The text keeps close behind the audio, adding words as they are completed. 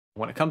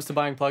When it comes to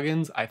buying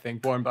plugins, I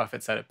think Warren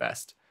Buffett said it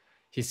best.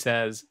 He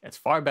says, it's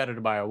far better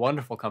to buy a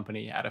wonderful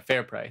company at a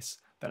fair price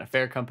than a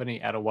fair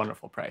company at a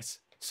wonderful price.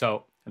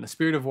 So in the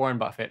spirit of Warren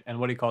Buffett and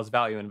what he calls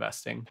value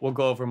investing, we'll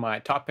go over my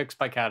top picks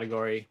by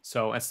category.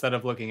 So instead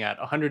of looking at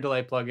 100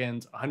 delay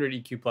plugins, 100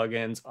 EQ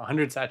plugins,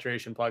 100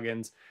 saturation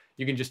plugins,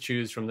 you can just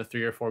choose from the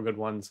 3 or 4 good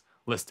ones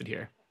listed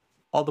here.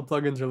 All the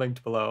plugins are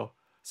linked below.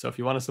 So if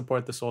you want to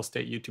support the Soul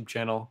State YouTube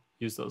channel,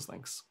 use those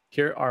links.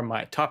 Here are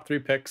my top 3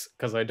 picks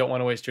because I don't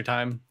want to waste your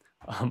time.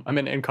 I'm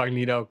in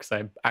incognito because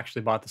I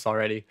actually bought this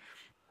already.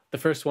 The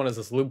first one is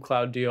this Loop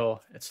Cloud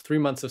deal. It's 3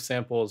 months of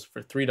samples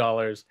for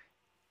 $3,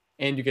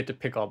 and you get to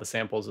pick all the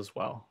samples as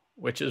well,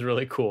 which is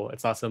really cool.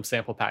 It's not some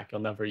sample pack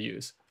you'll never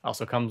use.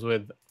 Also comes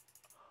with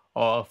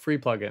a free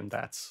plugin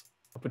that's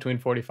between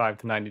 $45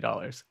 to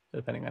 $90,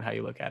 depending on how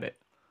you look at it.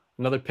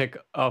 Another pick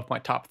of my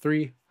top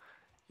 3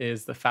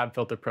 is the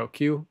FabFilter Pro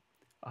Q.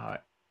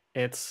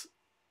 It's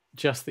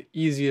just the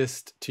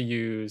easiest to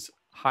use,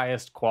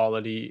 highest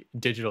quality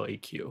digital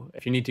EQ.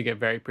 If you need to get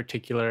very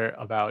particular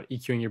about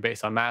EQing your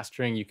bass on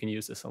mastering, you can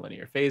use this in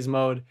linear phase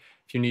mode.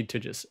 If you need to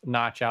just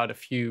notch out a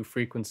few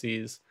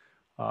frequencies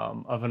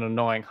of an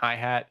annoying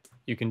hi-hat,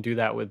 you can do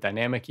that with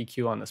dynamic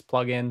EQ on this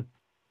plugin.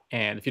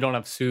 And if you don't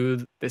have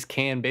Soothe, this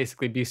can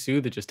basically be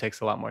Soothe. It just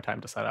takes a lot more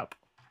time to set up.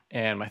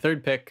 And my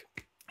third pick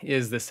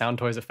is the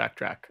Soundtoys Effect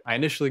Track. I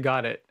initially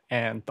got it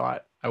and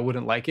thought I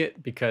wouldn't like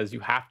it because you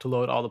have to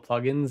load all the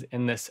plugins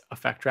in this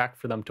effect track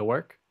for them to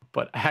work.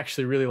 But I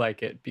actually really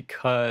like it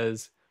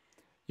because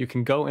you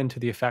can go into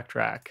the effect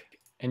rack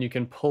and you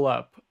can pull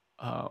up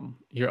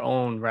your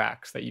own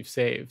racks that you've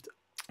saved.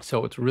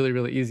 So it's really,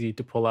 really easy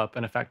to pull up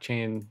an effect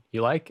chain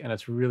you like, and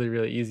it's really,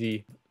 really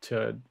easy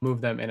to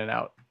move them in and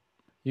out.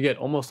 You get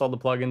almost all the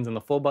plugins in the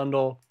full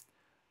bundle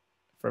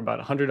for about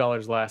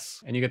 $100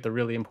 less, and you get the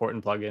really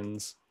important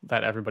plugins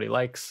that everybody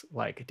likes,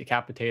 like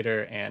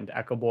Decapitator and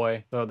Echo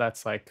Boy. So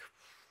that's like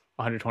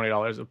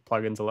 $120 of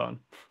plugins alone.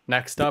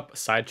 Next up,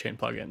 sidechain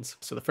plugins.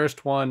 So the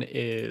first one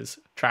is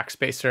Track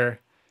Spacer.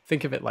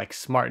 Think of it like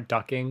smart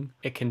ducking.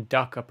 It can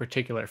duck a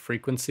particular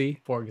frequency.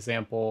 For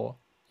example,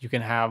 you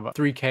can have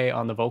 3K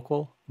on the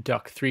vocal,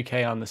 duck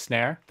 3K on the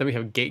snare. Then we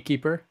have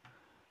Gatekeeper,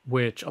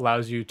 which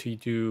allows you to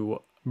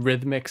do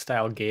rhythmic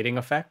style gating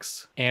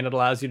effects, and it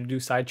allows you to do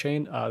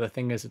sidechain. The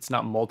thing is, it's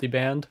not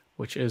multiband,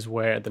 which is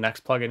where the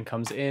next plugin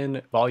comes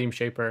in, Volume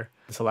Shaper.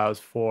 This allows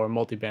for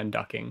multiband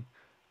ducking,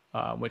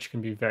 which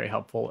can be very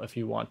helpful if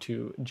you want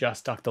to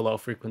just duck the low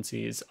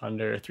frequencies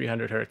under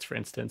 300 Hertz, for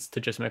instance,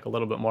 to just make a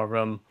little bit more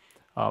room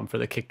for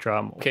the kick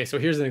drum. Okay, so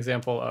here's an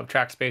example of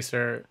Track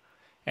Spacer,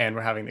 and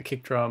we're having the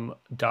kick drum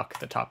duck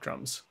the top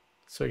drums.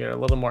 So we get a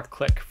little more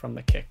click from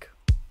the kick.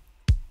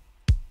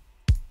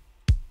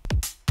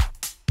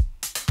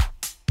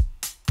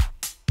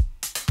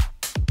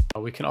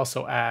 We can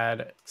also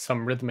add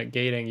some rhythmic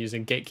gating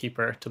using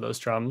Gatekeeper to those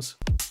drums.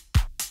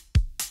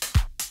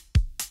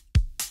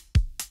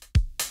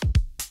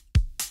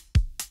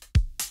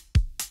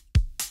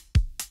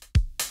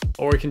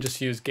 Or we can just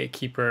use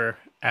Gatekeeper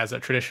as a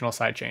traditional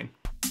sidechain.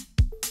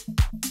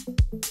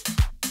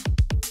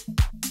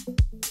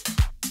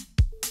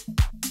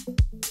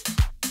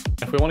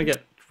 If we want to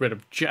get rid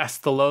of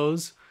just the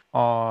lows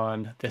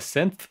on this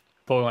synth,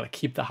 but we want to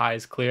keep the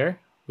highs clear,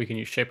 we can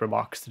use Shaper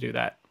Box to do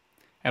that.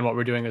 And what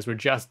we're doing is we're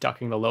just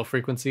ducking the low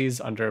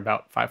frequencies under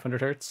about 500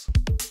 Hertz.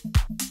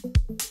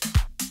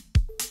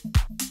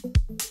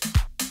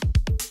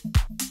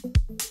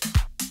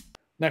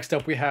 Next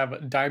up, we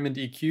have Diamond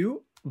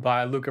EQ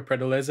by Luca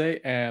Predolese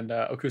and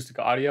Acoustica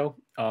Audio.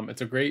 It's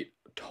a great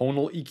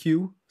tonal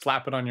EQ.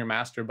 Slap it on your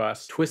master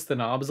bus, twist the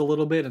knobs a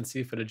little bit and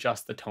see if it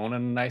adjusts the tone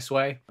in a nice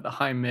way. The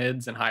high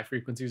mids and high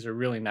frequencies are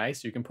really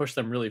nice. You can push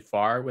them really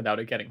far without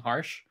it getting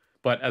harsh.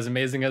 But as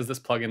amazing as this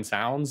plugin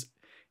sounds,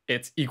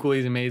 it's equally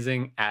as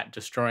amazing at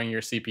destroying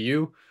your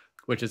CPU,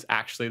 which is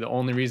actually the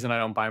only reason I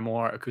don't buy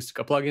more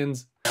Acoustica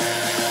plugins.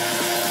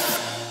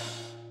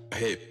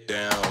 Hit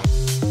down.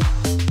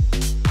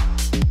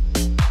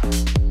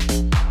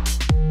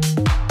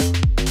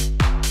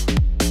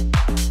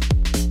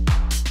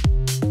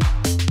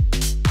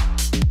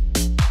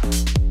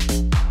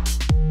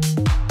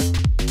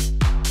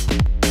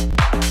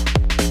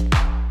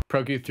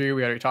 Pro Q3,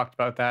 we already talked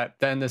about that.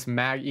 Then this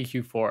Mag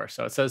EQ4.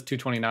 So it says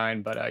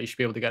 $229, but you should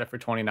be able to get it for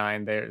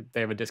 $29. They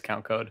have a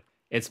discount code.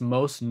 It's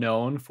most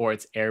known for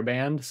its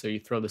airband. So you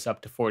throw this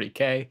up to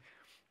 40K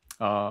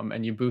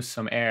and you boost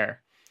some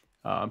air.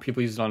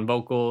 People use it on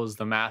vocals,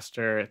 the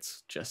master.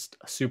 It's just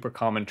a super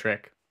common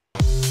trick.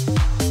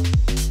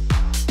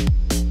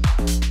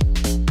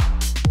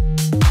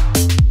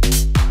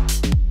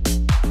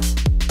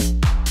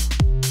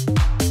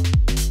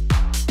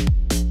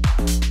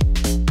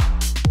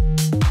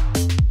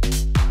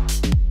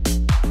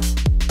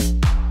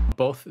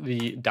 Both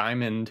the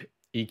Diamond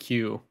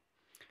EQ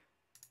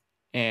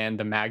and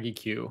the Mag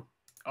EQ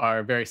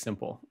are very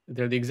simple.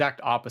 They're the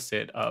exact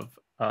opposite of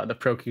the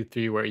Pro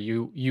Q3, where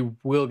you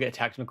will get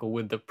technical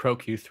with the Pro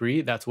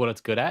Q3. That's what it's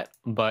good at.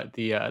 But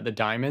the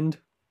Diamond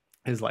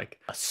is like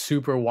a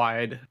super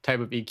wide type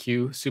of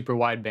EQ, super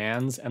wide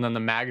bands, and then the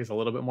mag is a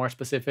little bit more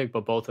specific,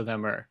 but both of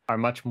them are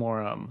much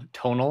more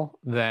tonal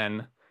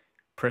than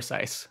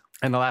precise.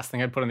 And the last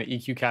thing I'd put in the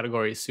EQ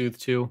category is Soothe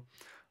 2.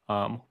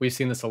 We've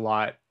seen this a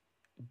lot.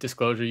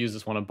 Disclosure uses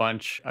this one a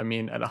bunch. I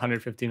mean, at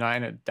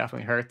 159, it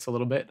definitely hurts a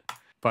little bit,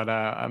 but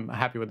I'm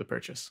happy with the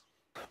purchase.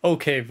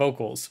 Okay,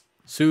 vocals.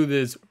 Soothe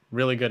is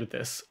really good at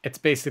this. It's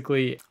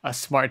basically a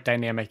smart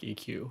dynamic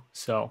EQ.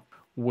 So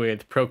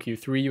with Pro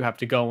Q3, you have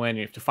to go in,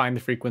 you have to find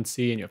the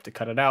frequency, and you have to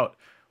cut it out.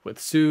 With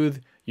Soothe,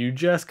 you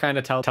just kind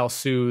of tell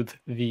Soothe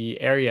the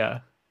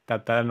area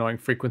that that annoying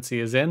frequency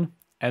is in,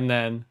 and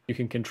then you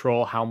can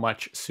control how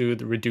much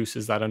Soothe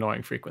reduces that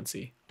annoying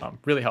frequency.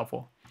 Really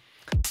helpful.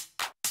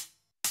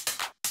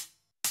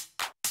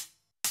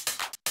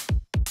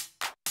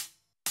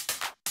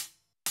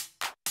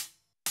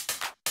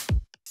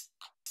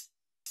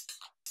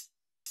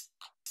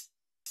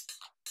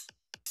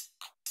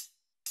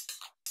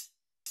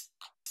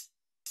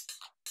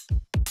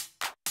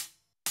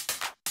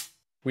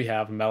 We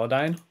have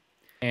Melodyne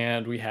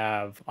and we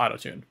have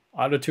Autotune.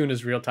 Autotune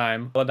is real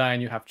time.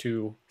 Melodyne, you have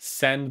to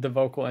send the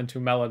vocal into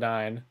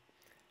Melodyne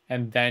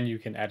and then you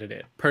can edit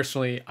it.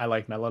 Personally, I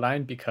like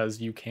Melodyne because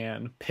you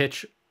can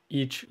pitch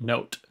each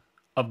note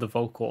of the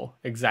vocal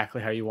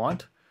exactly how you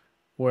want.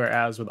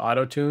 Whereas with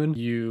Autotune,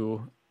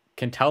 you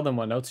can tell them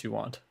what notes you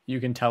want.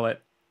 You can tell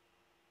it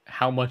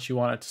how much you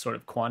want it to sort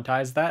of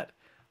quantize that.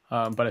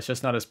 But it's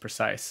just not as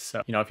precise.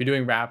 So, you know, if you're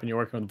doing rap and you're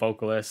working with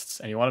vocalists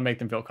and you want to make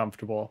them feel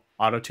comfortable,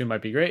 Autotune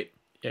might be great.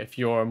 If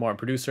you're more a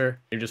producer,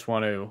 you just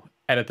want to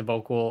edit the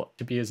vocal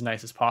to be as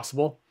nice as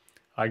possible,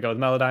 I go with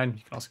Melodyne.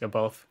 You can also get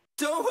both.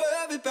 Don't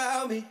worry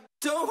about me.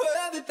 Don't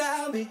worry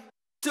about me.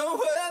 Don't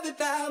worry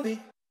about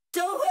me.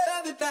 Don't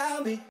worry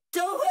about me.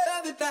 Don't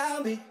worry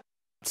about me.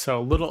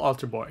 So Little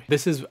Altar Boy.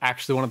 This is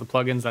actually one of the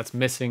plugins that's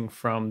missing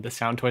from the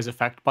Soundtoys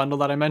effect bundle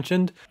that I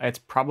mentioned. It's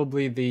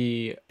probably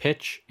the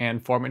pitch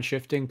and format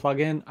shifting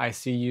plugin I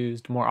see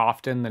used more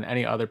often than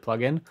any other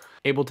plugin.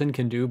 Ableton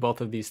can do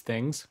both of these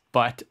things,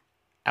 but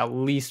at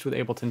least with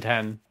Ableton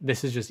 10,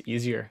 this is just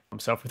easier.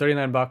 So for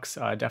 39 bucks,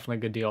 definitely a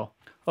good deal.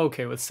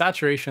 Okay, with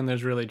saturation,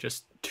 there's really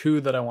just two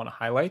that I want to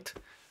highlight.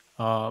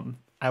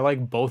 I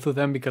like both of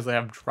them because they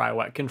have dry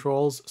wet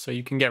controls, so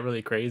you can get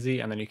really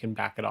crazy and then you can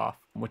back it off,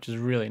 which is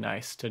really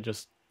nice to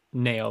just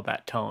nail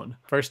that tone.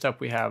 First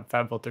up, we have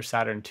FabFilter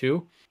Saturn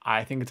 2.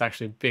 I think it's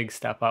actually a big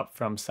step up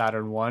from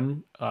Saturn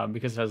 1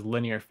 because it has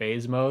linear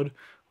phase mode,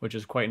 which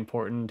is quite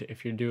important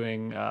if you're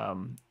doing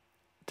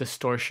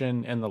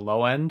distortion in the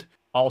low end.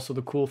 Also,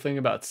 the cool thing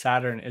about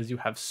Saturn is you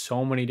have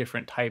so many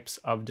different types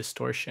of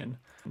distortion.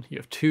 You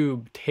have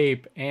tube,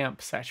 tape,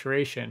 amp,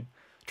 saturation,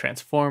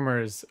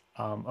 transformers,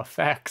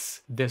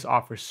 effects. This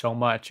offers so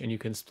much and you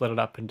can split it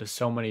up into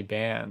so many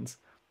bands.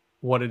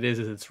 What it is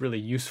it's really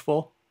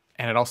useful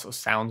and it also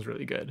sounds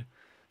really good.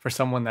 For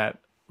someone that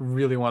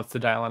really wants to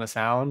dial in a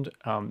sound,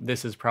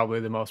 this is probably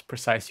the most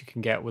precise you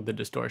can get with the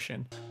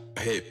distortion.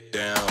 Hit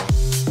down.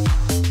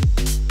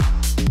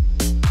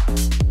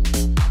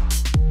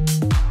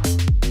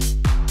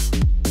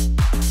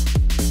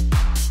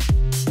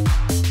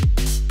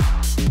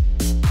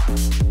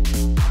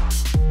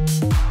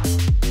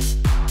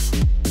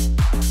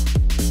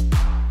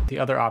 The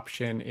other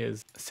option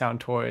is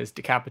Soundtoys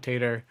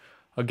Decapitator.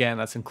 Again,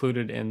 that's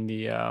included in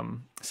the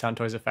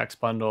Soundtoys Effects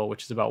bundle,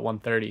 which is about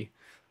 $130.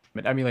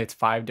 It emulates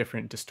 5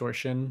 different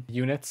distortion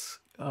units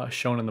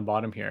shown in the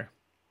bottom here.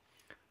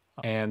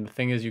 And the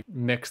thing is, you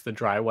mix the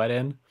dry wet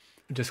in.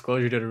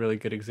 Disclosure did a really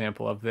good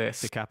example of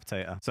this.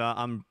 Decapitator. So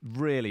I'm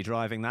really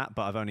driving that,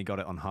 but I've only got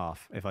it on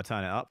half. If I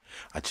turn it up.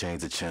 I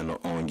changed the channel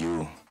on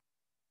you.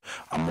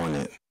 I'm on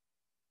it.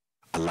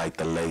 I like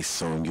the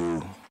lace on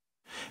you.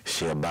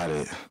 Shit about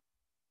it.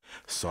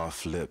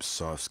 Soft lips,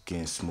 soft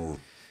skin, smooth.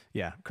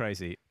 Yeah,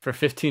 crazy. For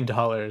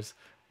 $15,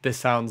 this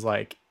sounds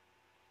like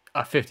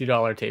a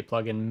 $50 tape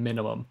plugin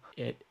minimum.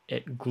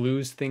 It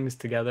glues things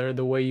together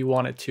the way you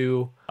want it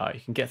to. You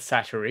can get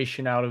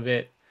saturation out of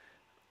it.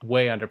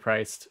 Way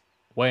underpriced,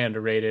 way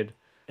underrated.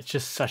 It's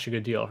just such a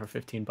good deal for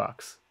 15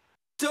 bucks.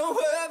 Don't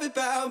worry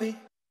about me.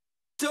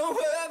 Don't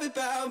worry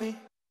about me.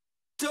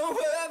 Don't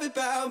worry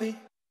about me.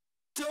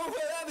 Don't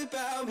worry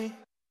about me.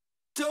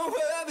 Don't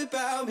worry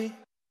about me.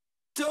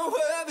 Don't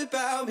worry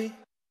about me.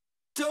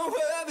 Don't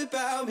worry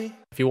about me.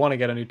 If you want to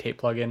get a new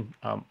tape plugin,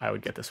 I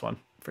would get this one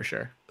for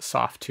sure.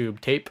 Soft Tube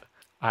Tape.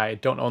 I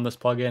don't own this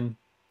plugin.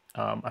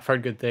 I've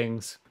heard good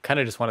things. Kind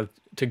of just wanted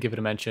to give it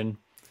a mention.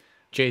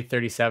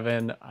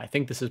 J37, I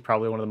think this is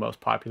probably one of the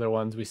most popular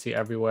ones we see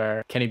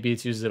everywhere. Kenny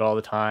Beats uses it all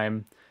the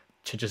time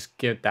to just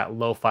get that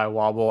lo-fi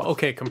wobble.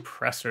 Okay,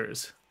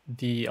 compressors.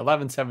 The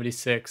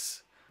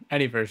 1176,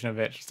 any version of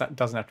it, just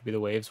doesn't have to be the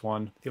Waves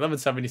one. The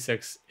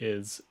 1176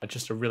 is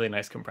just a really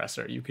nice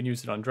compressor. You can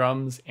use it on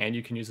drums and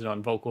you can use it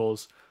on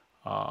vocals.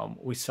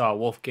 We saw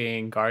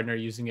Wolfgang Gardner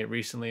using it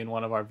recently in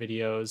one of our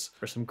videos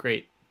for some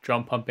great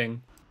drum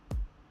pumping.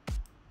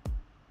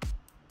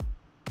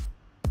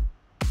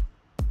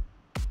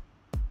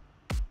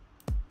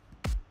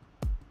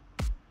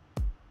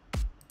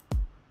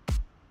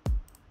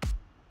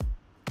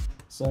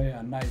 So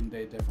yeah, night and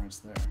day difference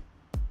there.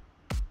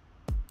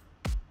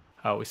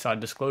 We saw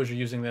Disclosure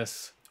using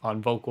this on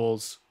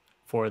vocals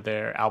for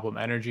their album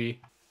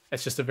Energy.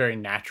 It's just a very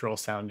natural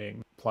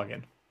sounding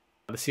plugin.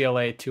 The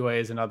CLA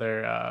 2A is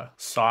another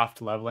soft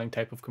leveling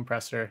type of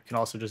compressor. You can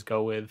also just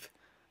go with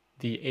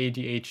the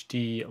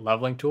ADHD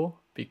leveling tool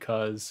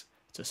because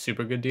it's a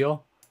super good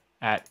deal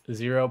at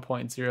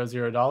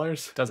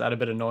 $0.00. It does add a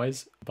bit of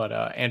noise, but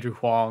Andrew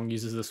Huang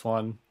uses this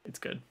one. It's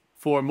good.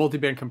 For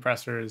multiband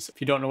compressors,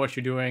 if you don't know what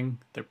you're doing,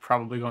 they're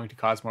probably going to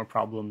cause more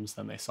problems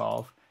than they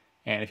solve.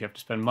 And if you have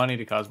to spend money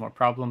to cause more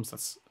problems,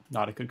 that's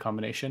not a good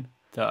combination.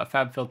 The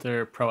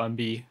FabFilter Pro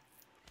MB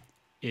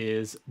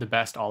is the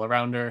best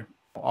all-arounder.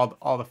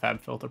 All the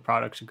FabFilter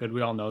products are good.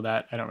 We all know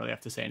that. I don't really have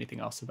to say anything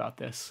else about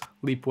this.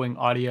 Leapwing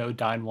Audio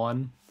Dyne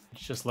 1.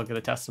 Just look at the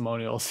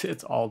testimonials.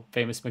 It's all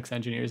famous mix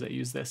engineers that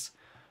use this.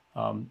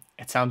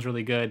 It sounds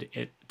really good.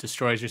 It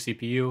destroys your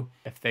CPU.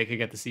 If they could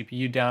get the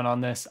CPU down on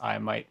this, I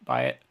might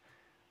buy it.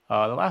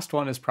 The last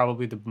one is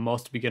probably the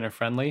most beginner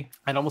friendly.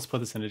 I'd almost put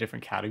this in a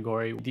different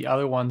category. The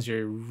other ones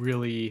you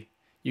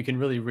can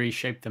really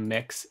reshape the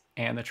mix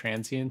and the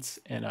transients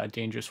in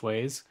dangerous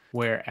ways.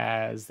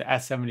 Whereas the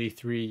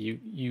S73,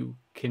 you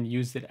can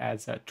use it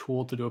as a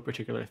tool to do a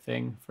particular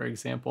thing. For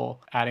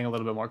example, adding a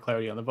little bit more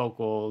clarity on the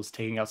vocals,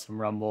 taking out some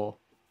rumble.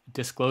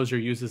 Disclosure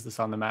uses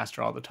this on the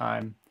master all the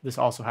time. This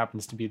also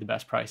happens to be the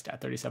best priced at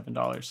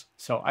 $37.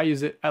 So I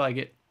use it, I like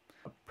it.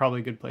 Probably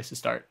a good place to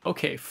start.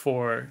 Okay,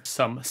 for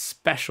some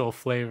special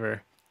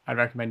flavor, I'd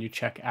recommend you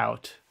check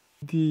out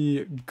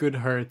the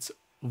Goodhertz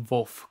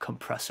Wolf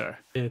compressor.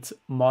 It's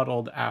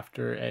modeled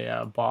after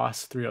a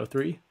Boss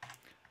 303.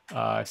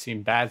 I've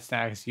seen Bad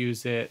Snacks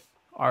use it.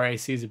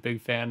 RAC is a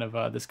big fan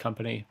of this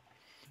company.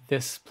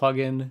 This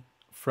plugin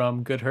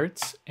from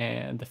Goodhertz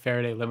and the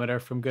Faraday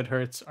limiter from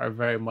Goodhertz are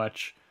very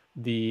much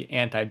the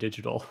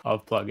anti-digital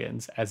of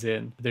plugins, as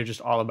in they're just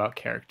all about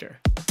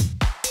character.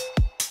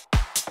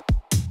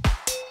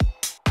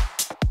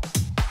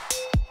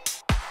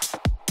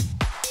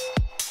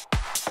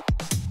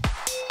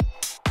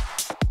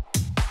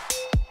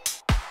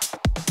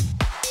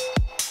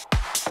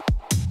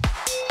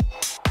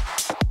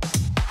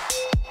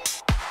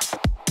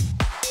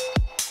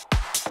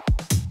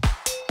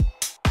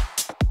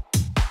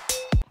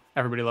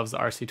 Everybody loves the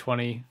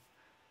RC20,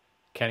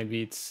 Kenny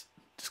Beats,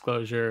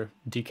 Disclosure,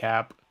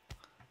 Decap.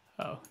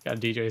 Oh, got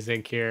DJ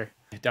Zinc here.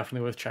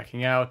 Definitely worth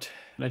checking out.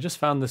 And I just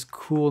found this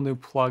cool new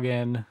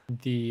plugin,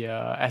 the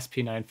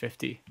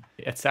SP950.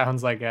 It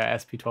sounds like a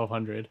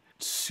SP1200.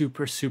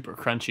 Super, super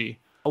crunchy.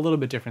 A little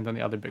bit different than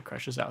the other big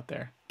crushers out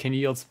there. Can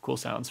yield some cool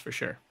sounds for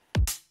sure.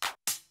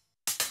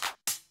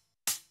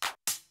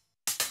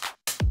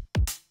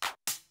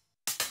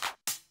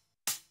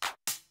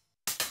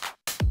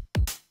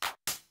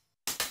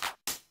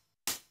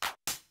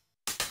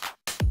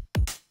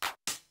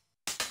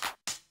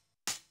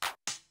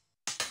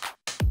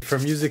 For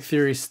music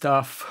theory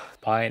stuff,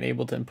 buy an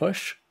Ableton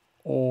Push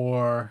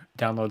or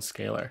download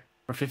Scalar.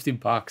 For 50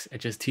 bucks, it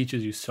just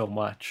teaches you so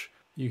much.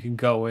 You can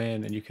go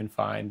in and you can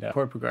find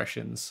chord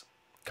progressions,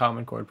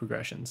 common chord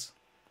progressions.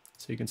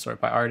 So you can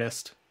sort by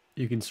artist,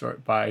 you can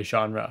sort by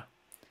genre,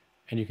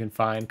 and you can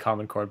find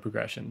common chord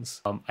progressions.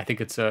 I think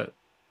it's a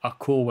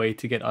cool way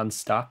to get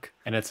unstuck,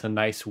 and it's a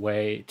nice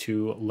way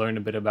to learn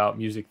a bit about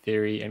music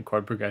theory and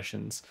chord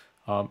progressions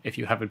if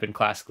you haven't been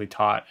classically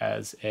taught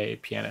as a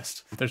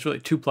pianist. There's really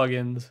two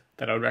plugins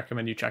that I would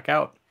recommend you check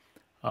out.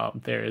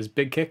 There is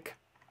Big Kick,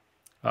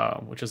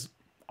 which is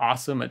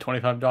awesome at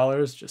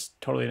 $25, just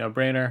totally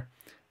no-brainer.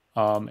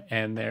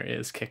 And there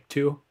is Kick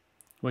 2,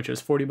 which is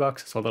 40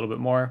 bucks, so a little bit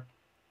more.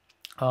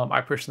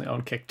 I personally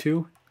own Kick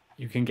 2.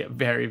 You can get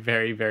very,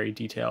 very, very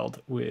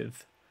detailed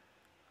with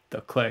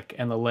the click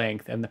and the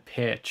length and the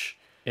pitch.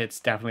 It's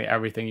definitely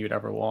everything you'd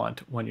ever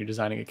want when you're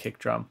designing a kick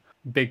drum.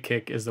 Big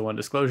Kick is the one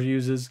Disclosure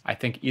uses. I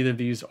think either of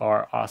these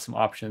are awesome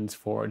options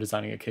for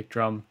designing a kick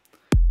drum.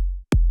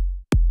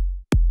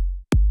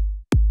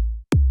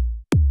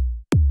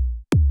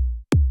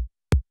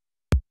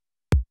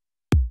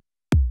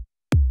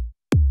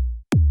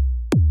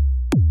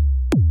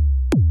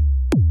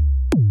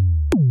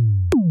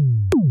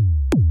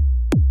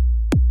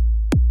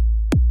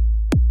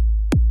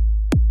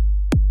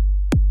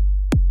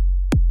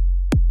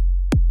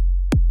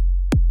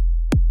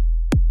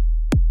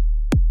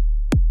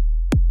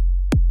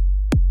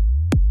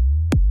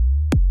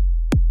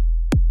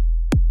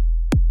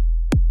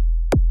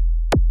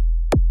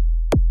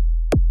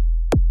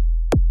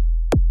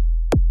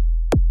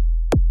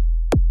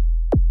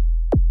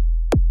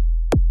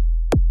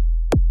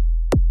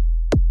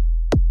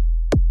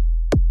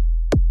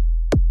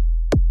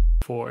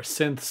 For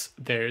synths,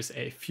 there's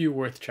a few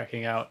worth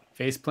checking out.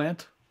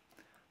 Faceplant,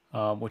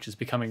 which is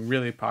becoming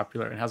really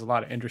popular and has a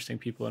lot of interesting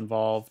people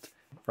involved.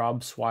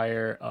 Rob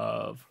Swire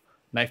of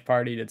Knife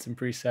Party did some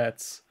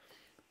presets.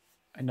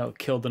 I know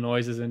Kill the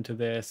Noise is into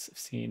this. I've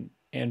seen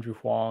Andrew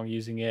Huang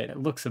using it. It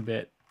looks a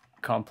bit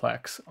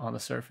complex on the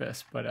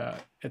surface,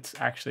 but it's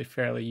actually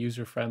fairly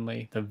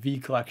user-friendly. The V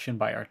Collection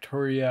by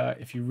Arturia,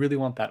 if you really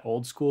want that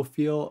old school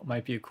feel,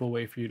 might be a cool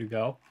way for you to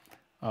go.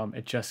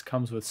 It just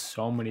comes with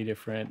so many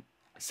different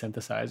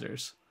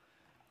synthesizers.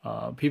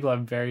 People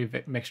have very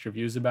mixed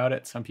reviews about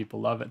it. Some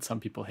people love it, some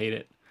people hate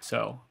it.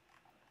 So,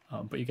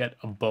 but you get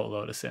a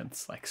boatload of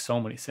synths, like so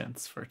many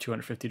synths for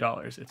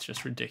 $250. It's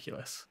just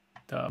ridiculous.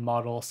 The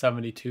Model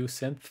 72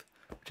 synth,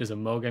 which is a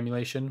Moog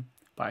emulation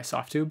by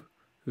Softtube,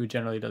 who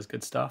generally does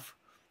good stuff.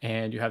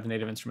 And you have the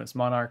Native Instruments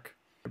Monarch.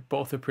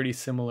 Both a pretty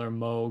similar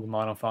Moog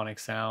monophonic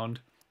sound.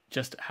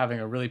 Just having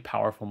a really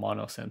powerful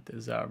mono synth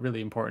is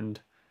really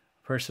important.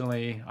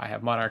 Personally, I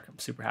have Monarch. I'm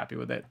super happy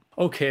with it.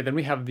 Okay, then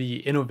we have the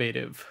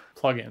innovative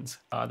plugins.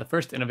 The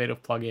first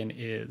innovative plugin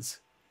is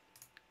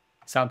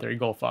Sound Theory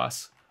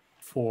Goldfoss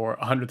for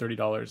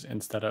 $130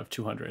 instead of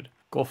 $200.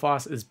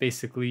 Goldfoss is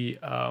basically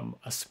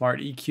a smart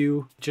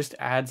EQ. Just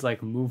adds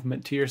like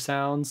movement to your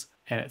sounds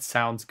and it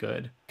sounds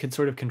good. You can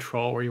sort of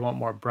control where you want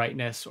more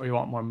brightness or you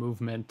want more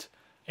movement.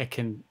 It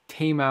can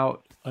tame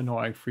out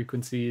annoying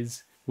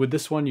frequencies. With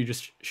this one, you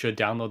just should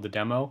download the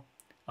demo.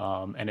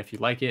 And if you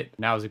like it,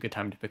 now is a good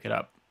time to pick it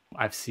up.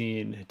 I've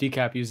seen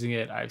Decap using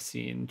it. I've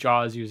seen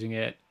Jaws using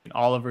it,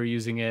 Oliver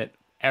using it.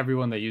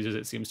 Everyone that uses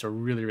it seems to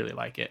really, really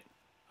like it.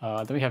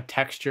 Then we have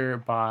Texture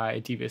by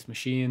Devious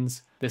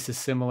Machines. This is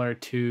similar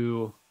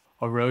to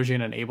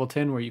Erosion and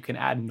Ableton, where you can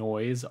add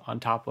noise on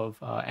top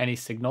of any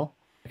signal,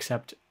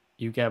 except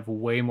you have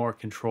way more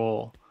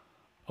control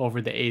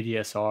over the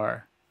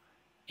ADSR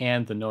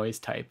and the noise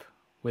type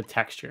with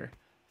Texture.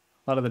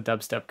 A lot of the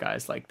dubstep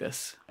guys like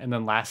this. And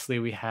then lastly,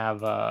 we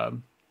have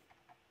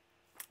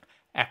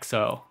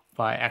EXO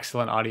by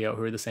Excellent Audio,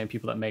 who are the same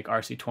people that make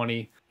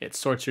RC20. It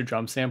sorts your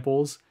drum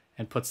samples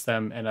and puts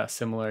them in a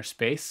similar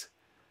space.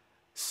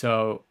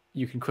 So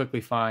you can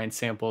quickly find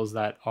samples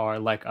that are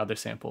like other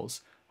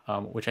samples,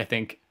 which I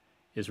think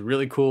is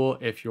really cool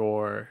if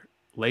you're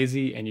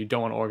lazy and you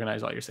don't want to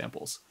organize all your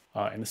samples.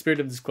 In the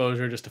spirit of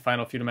disclosure, just a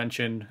final few to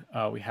mention,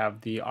 we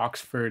have the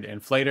Oxford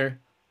Inflator.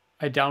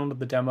 I downloaded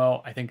the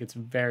demo. I think it's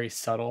very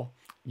subtle.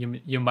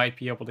 You might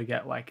be able to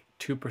get like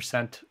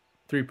 2%,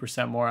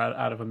 3% more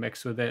out of a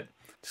mix with it.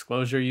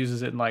 Disclosure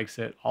uses it and likes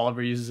it.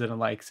 Oliver uses it and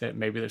likes it.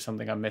 Maybe there's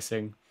something I'm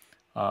missing,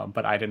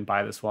 but I didn't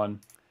buy this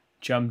one.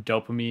 Jump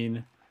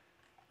Dopamine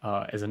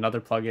is another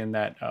plugin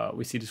that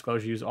we see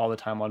Disclosure use all the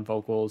time on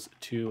vocals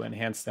to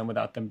enhance them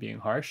without them being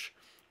harsh.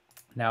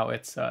 Now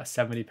it's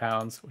 70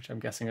 pounds, which I'm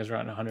guessing is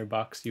around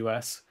 $100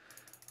 US,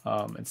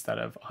 instead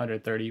of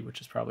 130,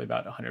 which is probably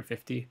about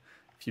 150.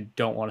 If you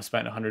don't want to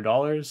spend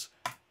 $100,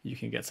 you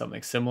can get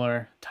something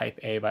similar, Type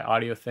A by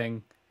Audio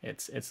Thing.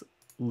 It's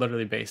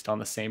literally based on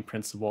the same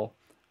principle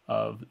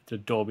of the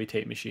Dolby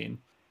tape machine.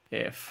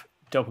 If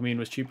Dopamine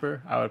was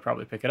cheaper, I would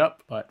probably pick it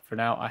up, but for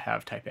now I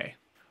have Type A.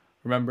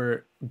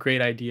 Remember,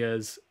 great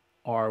ideas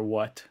are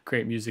what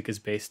great music is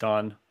based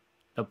on.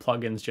 The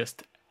plugins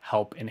just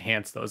help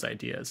enhance those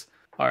ideas.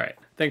 All right,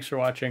 thanks for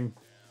watching.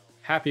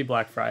 Happy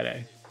Black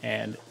Friday.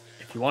 And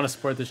if you want to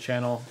support this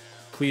channel,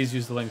 please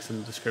use the links in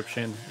the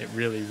description. It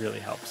really, really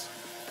helps.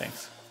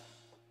 Thanks.